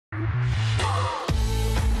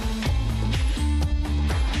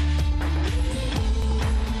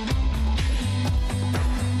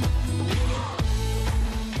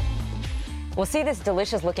Well, see this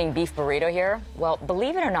delicious looking beef burrito here? Well,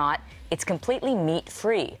 believe it or not, it's completely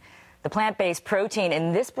meat-free. The plant-based protein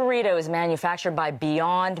in this burrito is manufactured by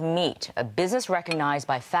Beyond Meat, a business recognized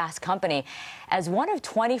by Fast Company as one of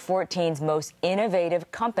 2014's most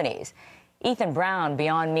innovative companies. Ethan Brown,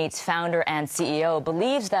 Beyond Meat's founder and CEO,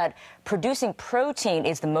 believes that producing protein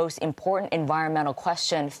is the most important environmental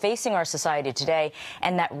question facing our society today,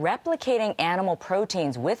 and that replicating animal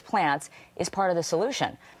proteins with plants is part of the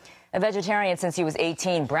solution. A vegetarian since he was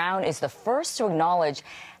 18, Brown is the first to acknowledge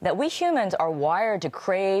that we humans are wired to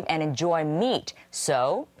crave and enjoy meat.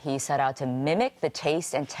 So he set out to mimic the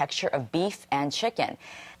taste and texture of beef and chicken.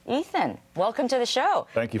 Ethan, welcome to the show.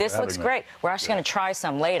 Thank you for This looks having me. great. We're actually going to try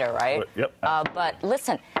some later, right? Yep. But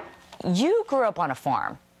listen, you grew up on a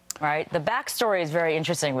farm, right? The backstory is very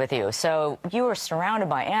interesting with you. So you were surrounded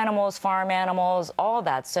by animals, farm animals, all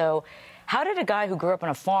that. So how did a guy who grew up on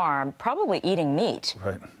a farm, probably eating meat,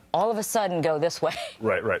 all of a sudden go this way?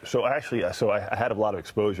 Right. So actually, I had a lot of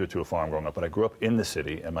exposure to a farm growing up, but I grew up in the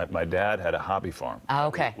city, and my dad had a hobby farm. Oh,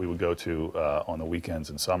 okay. We would go to on the weekends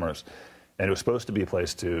and summers, and it was supposed to be a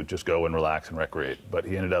place to just go and relax and recreate. But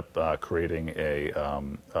he ended up creating a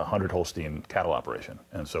 100 Holstein cattle operation,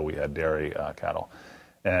 and so we had dairy cattle.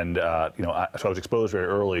 And so I was exposed very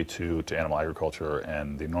early to animal agriculture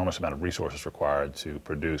and the enormous amount of resources required to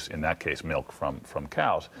produce, in that case, milk from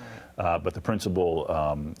cows. But the principle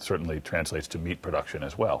certainly translates to meat production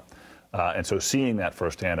as well. And so seeing that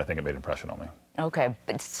firsthand, I think it made an impression on me. Okay,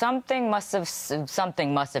 but something must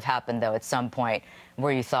have happened though at some point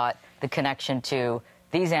where you thought the connection to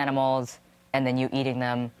these animals and then you eating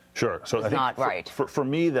them. Sure. So I think not right. For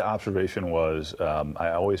me, the observation was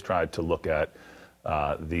I always tried to look at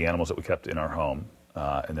the animals that we kept in our home,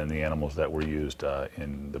 and then the animals that were used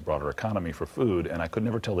in the broader economy for food, and I could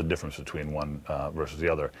never tell the difference between one versus the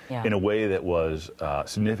other in a way that was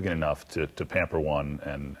significant enough to pamper one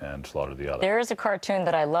and slaughter the other. There is a cartoon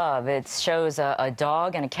that I love. It shows a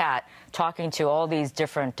dog and a cat talking to all these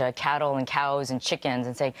different cattle and cows and chickens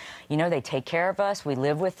and saying, you know, they take care of us, we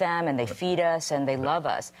live with them, and they feed us, and they love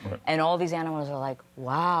us. And all these animals are like,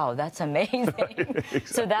 wow, that's amazing. Exactly.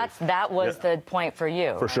 So that was the point for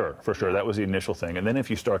you. For sure. That was the initial thing. And then if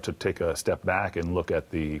you start to take a step back and look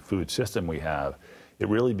at the food system we have, it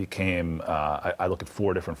really became, I look at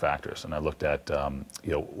 4 different factors. And I looked at,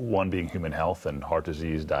 one being human health and heart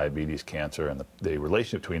disease, diabetes, cancer, and the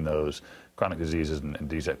relationship between those chronic diseases and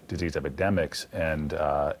disease epidemics and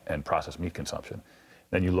processed meat consumption.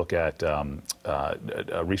 Then you look at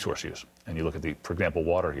resource use, and you look at for example,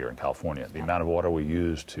 water here in California, the amount of water we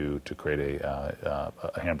use to create a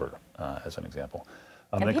hamburger, as an example.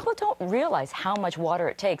 And people don't realize how much water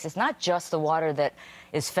it takes. It's not just the water that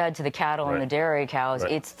is fed to the cattle and the dairy cows.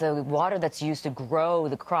 It's the water that's used to grow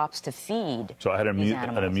the crops to feed. So I had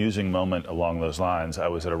an amusing moment along those lines. I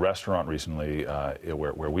was at a restaurant recently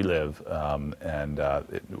where we live,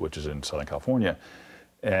 which is in Southern California,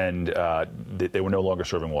 and they were no longer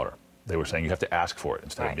serving water. They were saying you have to ask for it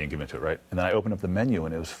instead of being given to it, right? And then I opened up the menu,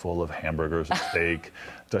 and it was full of hamburgers and steak.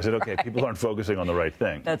 So I said, okay, people aren't focusing on the right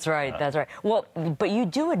thing. That's right. Well, but you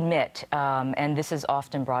do admit, and this is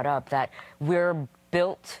often brought up, that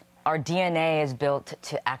our DNA is built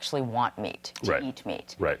to actually want meat, to eat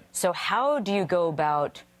meat. Right. So how do you go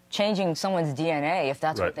about changing someone's DNA if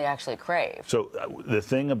that's what they actually crave? So the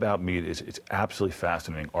thing about meat is it's absolutely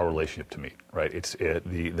fascinating, our relationship to meat, right?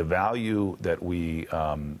 The value that we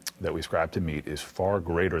ascribe to meat is far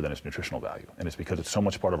greater than its nutritional value, and it's because it's so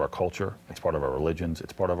much part of our culture, it's part of our religions,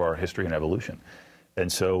 it's part of our history and evolution.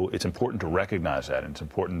 And so it's important to recognize that, and it's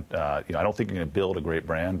important, I don't think you're going to build a great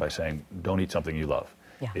brand by saying, don't eat something you love.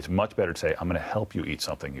 It's much better to say, I'm going to help you eat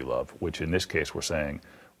something you love, which in this case we're saying,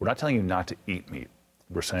 we're not telling you not to eat meat.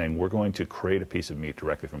 We're saying we're going to create a piece of meat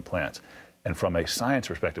directly from plants. And from a science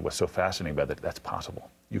perspective, what's so fascinating about that's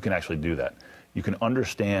possible. You can actually do that. You can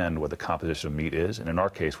understand what the composition of meat is. And in our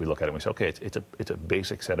case, we look at it and we say, okay, it's a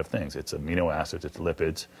basic set of things. It's amino acids, it's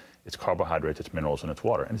lipids, it's carbohydrates, it's minerals, and it's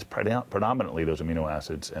water. And it's predominantly those amino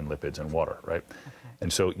acids and lipids and water, right?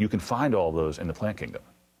 And so you can find all those in the plant kingdom.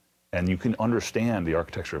 And you can understand the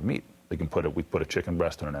architecture of meat. We put a chicken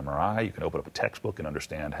breast on an MRI. You can open up a textbook and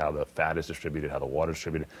understand how the fat is distributed, how the water is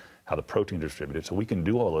distributed, how the protein is distributed. So we can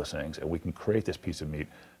do all those things, and we can create this piece of meat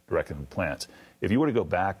directly from plants. If you were to go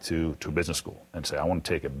back to business school and say, I want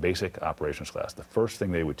to take a basic operations class, the first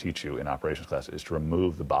thing they would teach you in operations class is to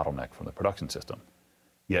remove the bottleneck from the production system.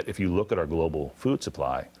 Yet if you look at our global food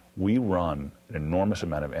supply, we run an enormous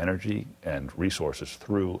amount of energy and resources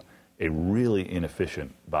through a really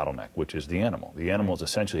inefficient bottleneck, which is the animal. The animal is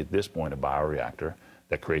essentially, at this point, a bioreactor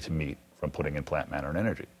that creates meat from putting in plant matter and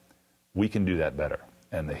energy. We can do that better.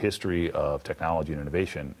 And the history of technology and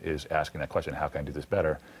innovation is asking that question, how can I do this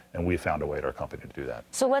better? And we found a way at our company to do that.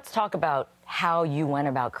 So let's talk about how you went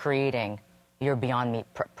about creating your Beyond Meat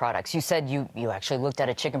products. You said you actually looked at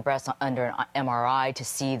a chicken breast under an MRI to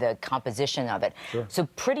see the composition of it. Sure. So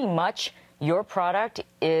pretty much your product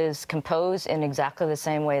is composed in exactly the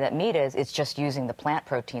same way that meat is. It's just using the plant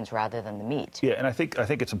proteins rather than the meat. Yeah, and I think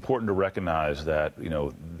it's important to recognize that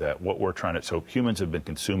that what we're trying to. So humans have been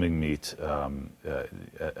consuming meat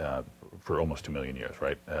for almost 2 million years,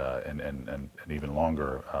 right? And even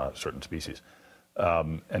longer, certain species.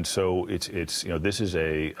 And so it's this is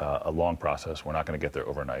a long process. We're not going to get there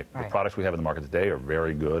overnight. Right. The products we have in the market today are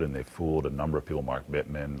very good, and they've fooled a number of people. Mark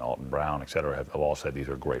Bittman, Alton Brown, et cetera, have all said these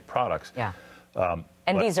are great products. Yeah.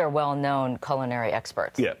 And these are well-known culinary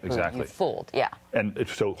experts. Yeah, exactly. Who you fooled, yeah. And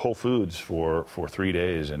so Whole Foods for 3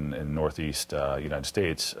 days in Northeast United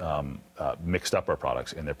States mixed up our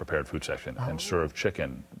products in their prepared food section and served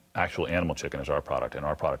chicken, actual animal chicken as our product, and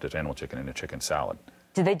our product is animal chicken in a chicken salad.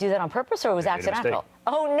 Did they do that on purpose, or was it accidental?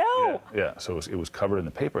 Oh, no! Yeah, so it was covered in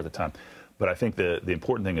the paper at the time. But I think the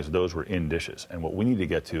important thing is those were in dishes. And what we need to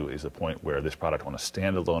get to is the point where this product on a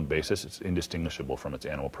standalone basis, it's indistinguishable from its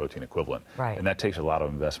animal protein equivalent. Right. And that takes a lot of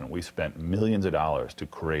investment. We spent millions of dollars to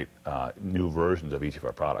create new versions of each of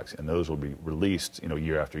our products. And those will be released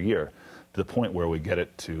year after year, to the point where we get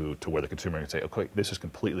it to where the consumer can say, okay, this is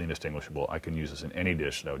completely indistinguishable. I can use this in any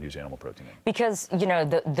dish that I would use animal protein in. Because,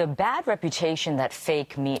 the bad reputation that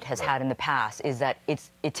fake meat has had in the past is that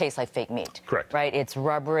it tastes like fake meat. Correct. Right? It's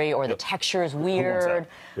rubbery, or the texture is weird,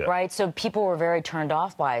 right? So people were very turned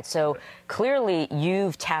off by it. So clearly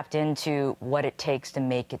you've tapped into what it takes to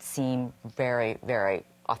make it seem very, very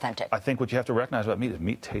authentic. I think what you have to recognize about meat is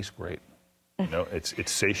meat tastes great.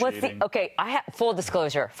 It's satiating. Okay, I have full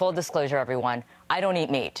disclosure, everyone. I don't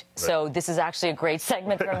eat meat. Right. So this is actually a great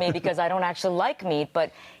segment for me because I don't actually like meat,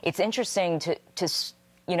 but it's interesting to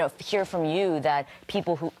hear from you that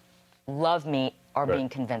people who love meat are being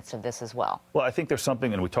convinced of this as well. Well, I think there's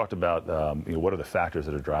something, and we talked about what are the factors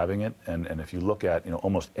that are driving it, and if you look at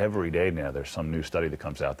almost every day now, there's some new study that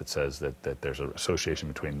comes out that says that there's an association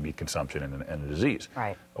between meat consumption and a disease.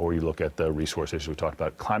 Right. Or you look at the resource issues we talked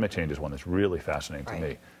about. Climate change is one that's really fascinating to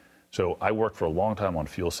me. So I worked for a long time on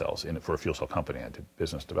fuel cells for a fuel cell company. I did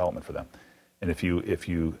business development for them. And we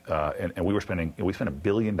spent $1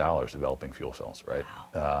 billion developing fuel cells, right?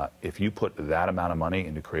 Wow. If you put that amount of money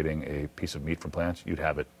into creating a piece of meat from plants, you'd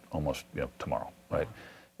have it almost tomorrow, right? Wow.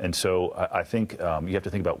 And so I think you have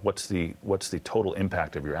to think about what's the total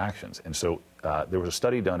impact of your actions. And so there was a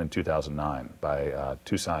study done in 2009 by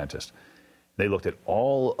 2 scientists. They looked at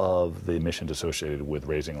all of the emissions associated with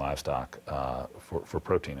raising livestock for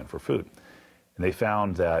protein and for food. And they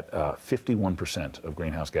found that 51% of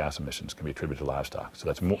greenhouse gas emissions can be attributed to livestock. So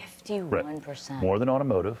that's more. 51%. Right, more than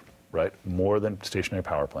automotive, right? More than stationary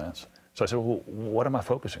power plants. So I said, well, what am I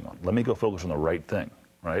focusing on? Let me go focus on the right thing,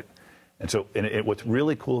 right? And so, what's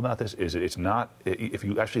really cool about this is it's not. If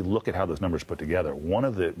you actually look at how those numbers are put together,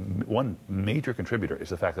 one major contributor is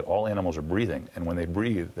the fact that all animals are breathing, and when they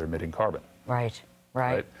breathe, they're emitting carbon. Right.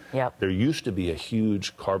 Right. Yep. There used to be a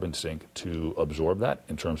huge carbon sink to absorb that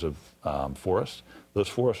in terms of forests. Those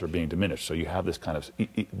forests are being diminished, so you have this kind of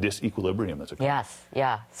disequilibrium that's occurring. Yes,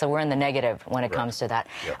 yeah. So we're in the negative when it comes to that.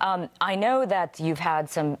 Yep. I know that you've had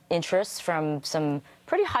some interests from some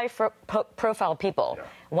pretty high-profile people. Yeah.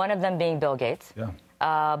 One of them being Bill Gates. Yeah.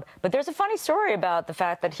 But there's a funny story about the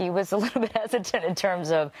fact that he was a little bit hesitant in terms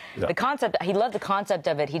of the concept. He loved the concept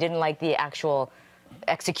of it. He didn't like the actual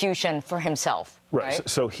execution for himself. Right.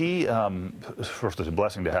 So he, first, it's a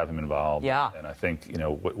blessing to have him involved. Yeah. And I think,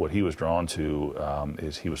 what he was drawn to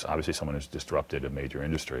is he was obviously someone who's disrupted a major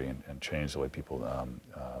industry and changed the way people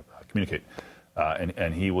communicate.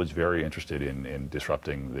 And he was very interested in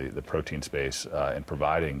disrupting the protein space and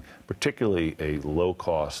providing particularly a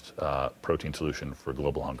low-cost protein solution for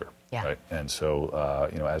global hunger. Yeah. Right? And so,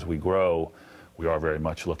 as we grow, we are very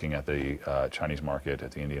much looking at the Chinese market,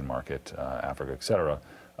 at the Indian market, Africa, et cetera.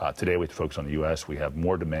 Today we focus on the U.S. We have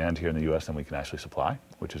more demand here in the U.S. than we can actually supply,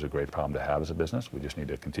 which is a great problem to have as a business. We just need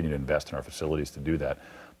to continue to invest in our facilities to do that.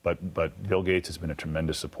 But Bill Gates has been a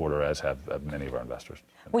tremendous supporter, as have many of our investors.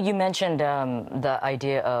 Well, you mentioned the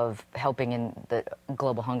idea of helping in the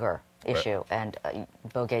global hunger issue, and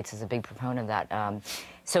Bill Gates is a big proponent of that.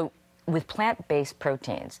 So with plant-based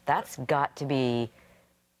proteins, that's got to be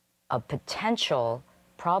a potential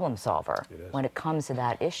problem solver when it comes to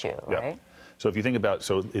that issue, right? So if you think about,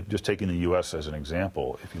 just taking the U.S. as an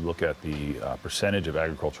example, if you look at the percentage of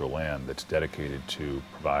agricultural land that's dedicated to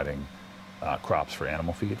providing crops for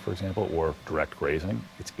animal feed, for example, or direct grazing,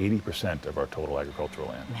 it's 80% of our total agricultural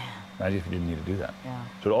land. Man. Imagine if you didn't need to do that. Yeah.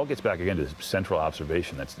 So it all gets back again to this central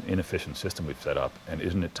observation that's an inefficient system we've set up, and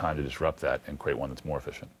isn't it time to disrupt that and create one that's more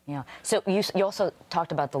efficient? Yeah. So you also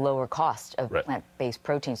talked about the lower cost of Right. plant-based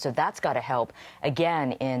protein. So that's got to help,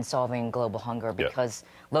 again, in solving global hunger because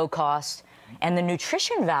low cost and the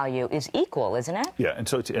nutrition value is equal, isn't it? Yeah, and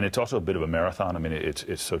so it's also a bit of a marathon. I mean,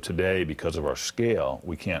 it's so today, because of our scale,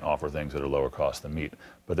 we can't offer things that are lower cost than meat.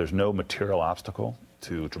 But there's no material obstacle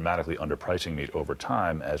to dramatically underpricing meat over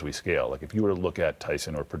time as we scale. Like if you were to look at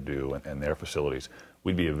Tyson or Purdue and their facilities,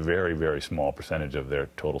 we'd be a very, very small percentage of their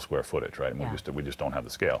total square footage, right? And we just don't have the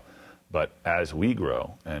scale. But as we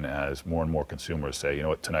grow and as more and more consumers say, you know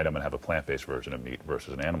what, tonight I'm going to have a plant-based version of meat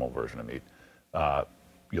versus an animal version of meat,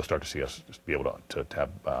 you'll start to see us be able to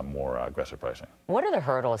have more aggressive pricing. What are the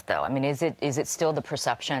hurdles, though? I mean, is it still the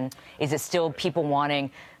perception? Is it still people wanting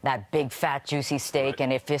that big, fat, juicy steak? Right.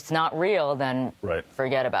 And if it's not real, then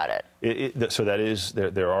forget about it. So that is,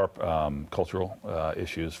 there are cultural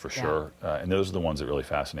issues for sure, and those are the ones that really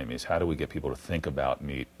fascinate me. Is how do we get people to think about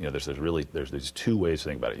meat? You know, there's these two ways to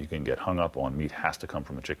think about it. You can get hung up on meat has to come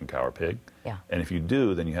from a chicken, cow, or pig, and if you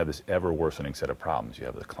do, then you have this ever worsening set of problems. You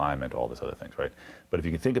have the climate, all these other things, right? But if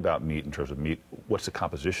you can think about meat in terms of meat, what's the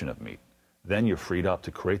composition of meat? Then you're freed up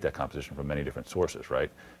to create that composition from many different sources, right?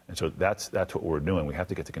 And so that's what we're doing. We have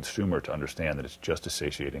to get the consumer to understand that it's just as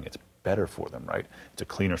satiating. It's better for them, right? It's a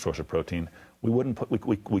cleaner source of protein. We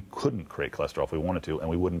couldn't create cholesterol if we wanted to, and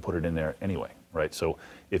we wouldn't put it in there anyway, right? So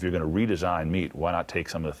if you're going to redesign meat, why not take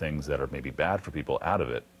some of the things that are maybe bad for people out of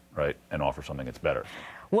it, right, and offer something that's better?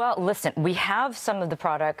 Well, listen, we have some of the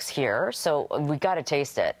products here, so we got to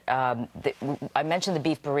taste it. I mentioned the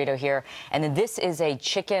beef burrito here, and then this is a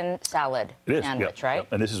chicken salad sandwich, right?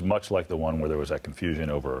 And this is much like the one where there was that confusion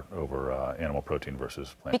over animal protein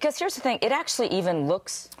versus plant. Because here's the thing, it actually even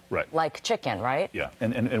looks like chicken, right? Yeah,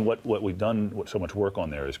 and what we've done, so much work on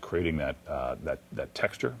there is creating that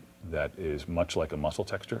texture that is much like a muscle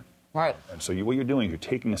texture. Right. And so what you're doing, you're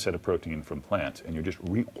taking a set of protein from plants and you're just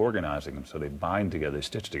reorganizing them so they bind together, they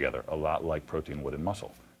stitch together a lot like protein would in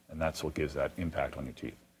muscle. And that's what gives that impact on your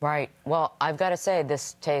teeth. Right. Well, I've got to say,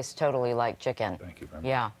 this tastes totally like chicken. Thank you very much.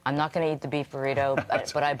 Yeah. I'm not going to eat the beef burrito,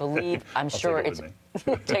 but I believe, I'm sure it's...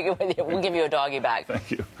 Take it with you. We'll give you a doggy bag. Thank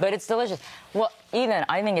you. But it's delicious. Well, Ethan,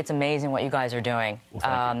 I think it's amazing what you guys are doing. Well,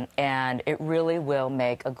 thank you. And it really will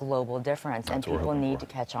make a global difference. That's and people need to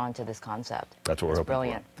catch on to this concept. That's what we're hoping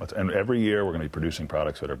brilliant. for. And every year we're going to be producing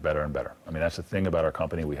products that are better and better. I mean, that's the thing about our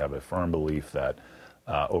company. We have a firm belief that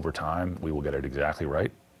over time we will get it exactly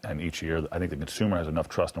right. And each year, I think the consumer has enough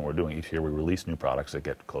trust in what we're doing. Each year we release new products that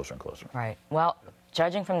get closer and closer. Right. Well,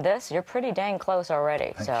 judging from this, you're pretty dang close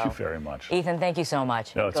already. Thank you very much. Ethan, thank you so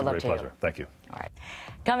much. No, it's Good a luck great to pleasure. you. Thank you. All right.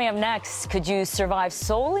 Coming up next, could you survive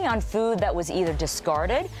solely on food that was either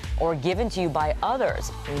discarded or given to you by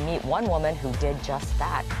others? We meet one woman who did just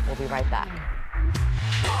that. We'll be right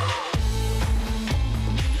back.